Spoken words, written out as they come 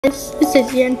This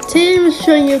is Ian. Today I'm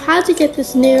showing you how to get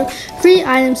this new free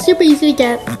item, super easy to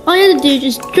get. All you have to do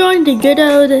is just join the good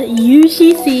old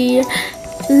UGC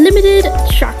Limited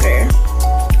Tracker.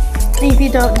 If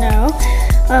you don't know,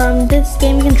 this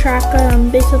game you can track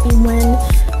basically when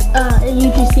a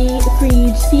free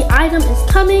UGC item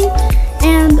is coming,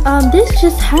 and this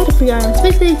just had a free item. So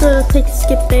basically go click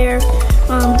skip there.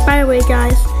 By the way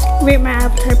guys, rate my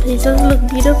avatar please, doesn't it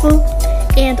look beautiful?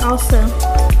 And also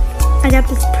I got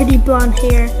this pretty blonde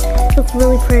hair. It looks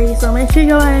really pretty. So make sure you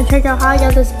go ahead and check out how I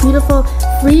got this beautiful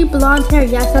free blonde hair.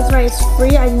 Yes, that's right, it's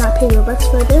free. I did not pay Robux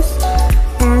for this.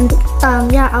 And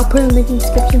yeah, I'll put a link in the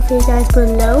description for you guys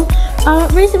below.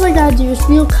 Basically what I gotta do is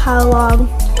view catalog,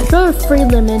 go to free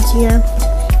limits here,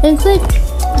 and click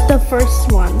the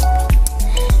first one.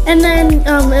 And then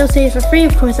it'll say it's for free.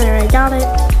 Of course I already got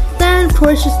it. Then of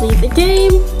course just leave the game,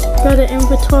 go to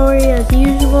inventory as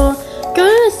usual, go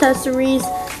to accessories,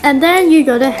 and then you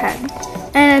go to head.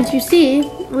 And as you see,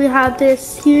 we have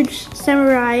this huge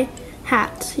samurai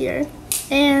hat here.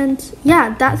 And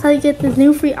yeah, that's how you get this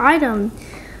new free item.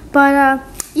 But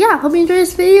yeah, hope you enjoyed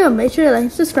this video. Make sure to like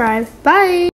and subscribe.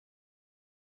 Bye!